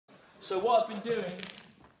So what I've been doing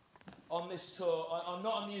on this tour, I'm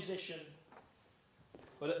not a musician,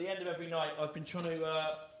 but at the end of every night I've been trying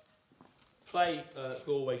to play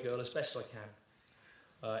Galway Girl as best I can,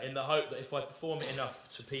 in the hope that if I perform it enough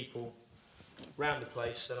to people round the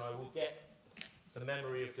place, then I will get the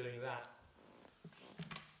memory of doing that.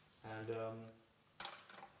 And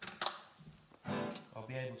I'll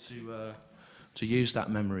be able to use that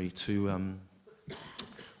memory to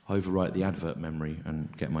overwrite the advert memory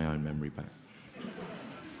and get my own memory back.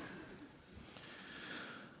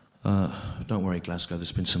 Don't worry, Glasgow,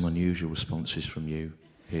 there's been some unusual responses from you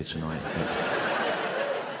here tonight.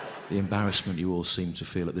 The embarrassment you all seem to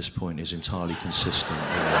feel at this point is entirely consistent.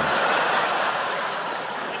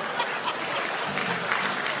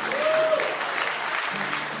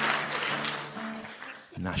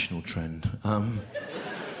 National trend.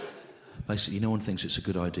 Basically, no one thinks it's a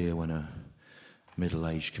good idea when a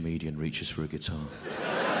middle-aged comedian reaches for a guitar.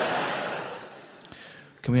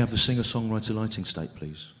 Can we have the singer-songwriter lighting state,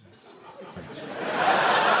 please?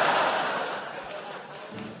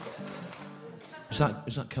 Is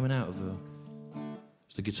that coming out of the...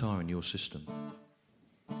 Is the guitar in your system?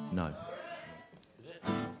 No.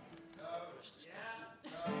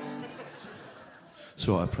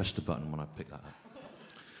 So I pressed the button when I picked that up.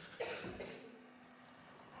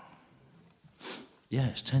 Yeah,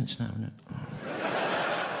 it's tense now, isn't it?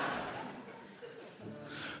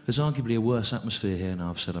 There's arguably a worse atmosphere here now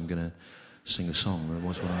I've said I'm going to sing a song than there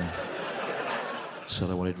was when I said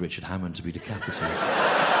I wanted Richard Hammond to be decapitated.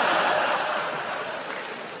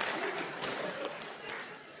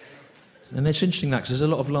 And it's interesting that, because there's a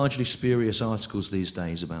lot of largely spurious articles these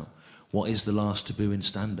days about what is the last taboo in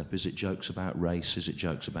stand-up. Is it jokes about race? Is it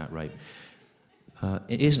jokes about rape?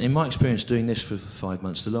 It isn't. In my experience doing this for 5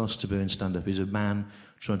 months, the last taboo in stand-up is a man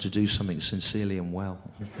trying to do something sincerely and well.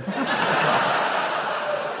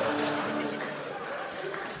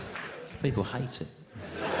 People hate it.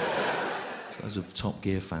 Loads of Top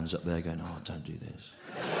Gear fans up there going, oh, don't do this.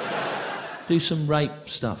 Do some rape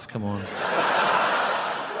stuff, come on.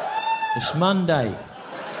 It's Monday.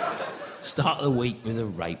 Start the week with a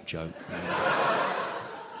rape joke.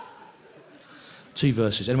 2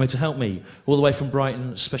 verses. Anyway, to help me, all the way from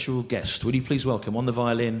Brighton, special guest. Would you please welcome, on the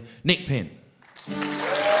violin, Nick Pinn.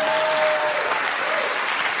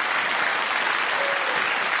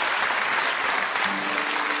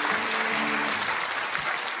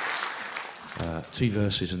 2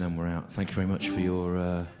 verses and then we're out. Thank you very much for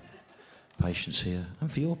your patience here,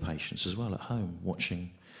 and for your patience as well at home,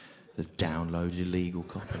 watching the downloaded illegal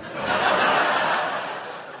copy.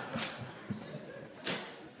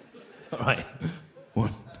 All right.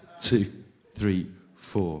 1, 2, 3,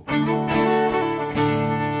 4.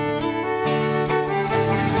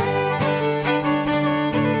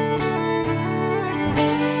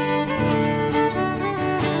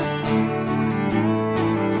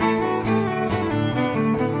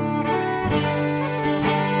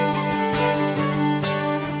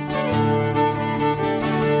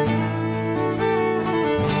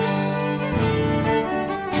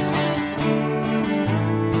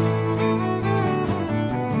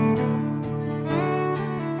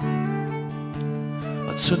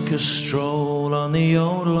 Took a stroll on the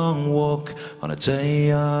old long walk on a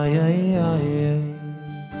day I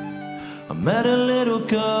met a little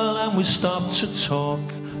girl and we stopped to talk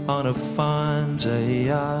on a fine day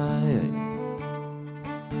and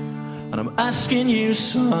I'm asking you,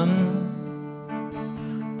 son,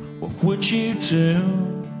 what would you do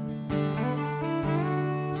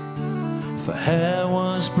if her hair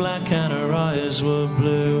was black and her eyes were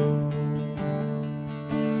blue?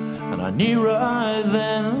 I knew right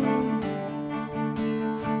then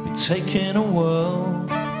we'd taken a whirl.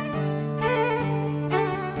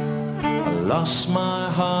 I lost my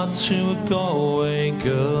heart to a Galway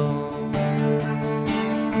girl.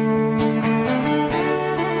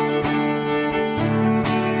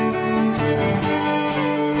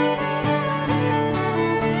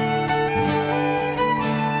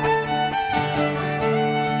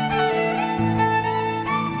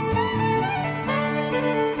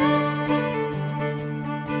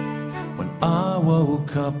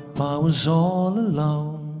 Woke up, I was all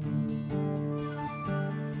alone,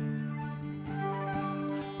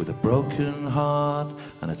 with a broken heart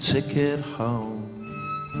and a ticket home.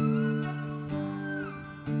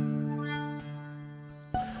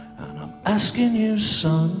 And I'm asking you,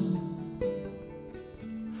 son,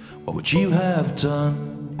 what would you have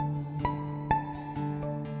done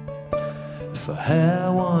if her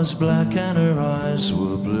hair was black and her eyes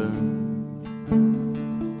were blue?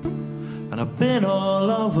 I've been all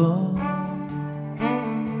over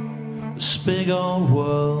this big old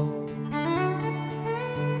world,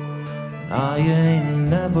 I ain't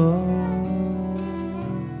never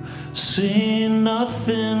seen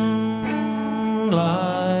nothing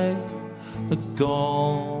like a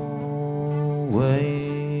Galway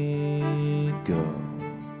girl.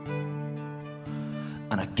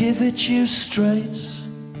 And I give it you straight,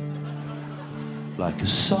 like a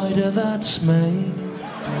cider that's made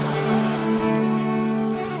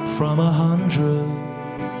from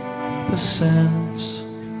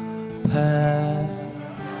 100% Paris.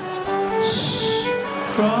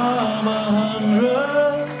 From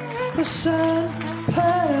 100%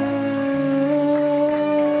 Paris.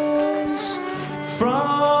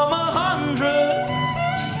 From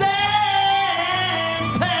 100%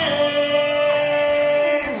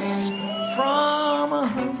 Paris. From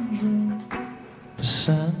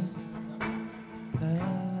 100%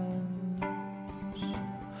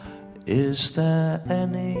 Is there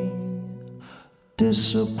any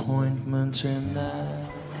disappointment in that?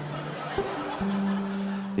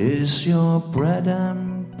 Is your bread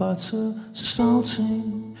and butter salty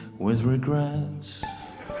with regret?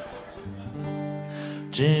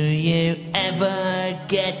 Do you ever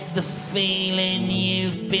get the feeling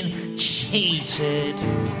you've been cheated?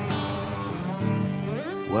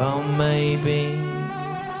 Well, maybe,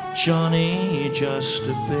 Johnny, just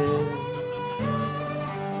a bit.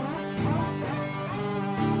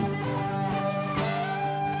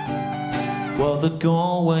 Well, the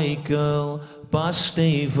Galway Girl by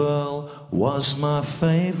Steve Earle was my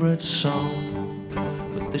favourite song,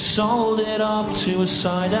 but they sold it off to a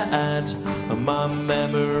cider ad and my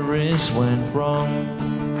memories went wrong.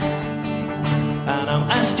 And I'm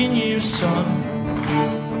asking you, son,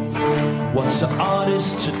 what's an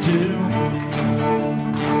artist to do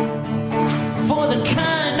for the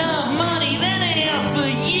kind of money that they offer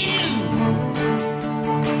you?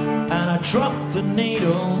 And I dropped the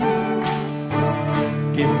needle,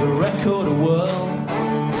 give the record a whirl,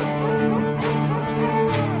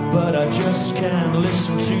 but I just can't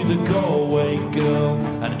listen to the Galway Girl,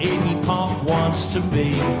 and Iggy Pop wants to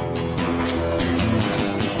be.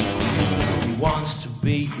 He wants to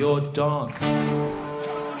be your dog.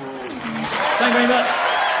 Thank you very much.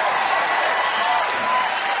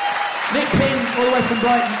 Nick Pin, all the way from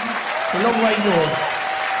Brighton, a long way north.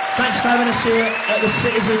 Thanks for having us here at the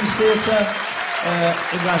Citizens Theatre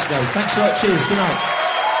in Glasgow. Thanks a lot. Cheers. Good night.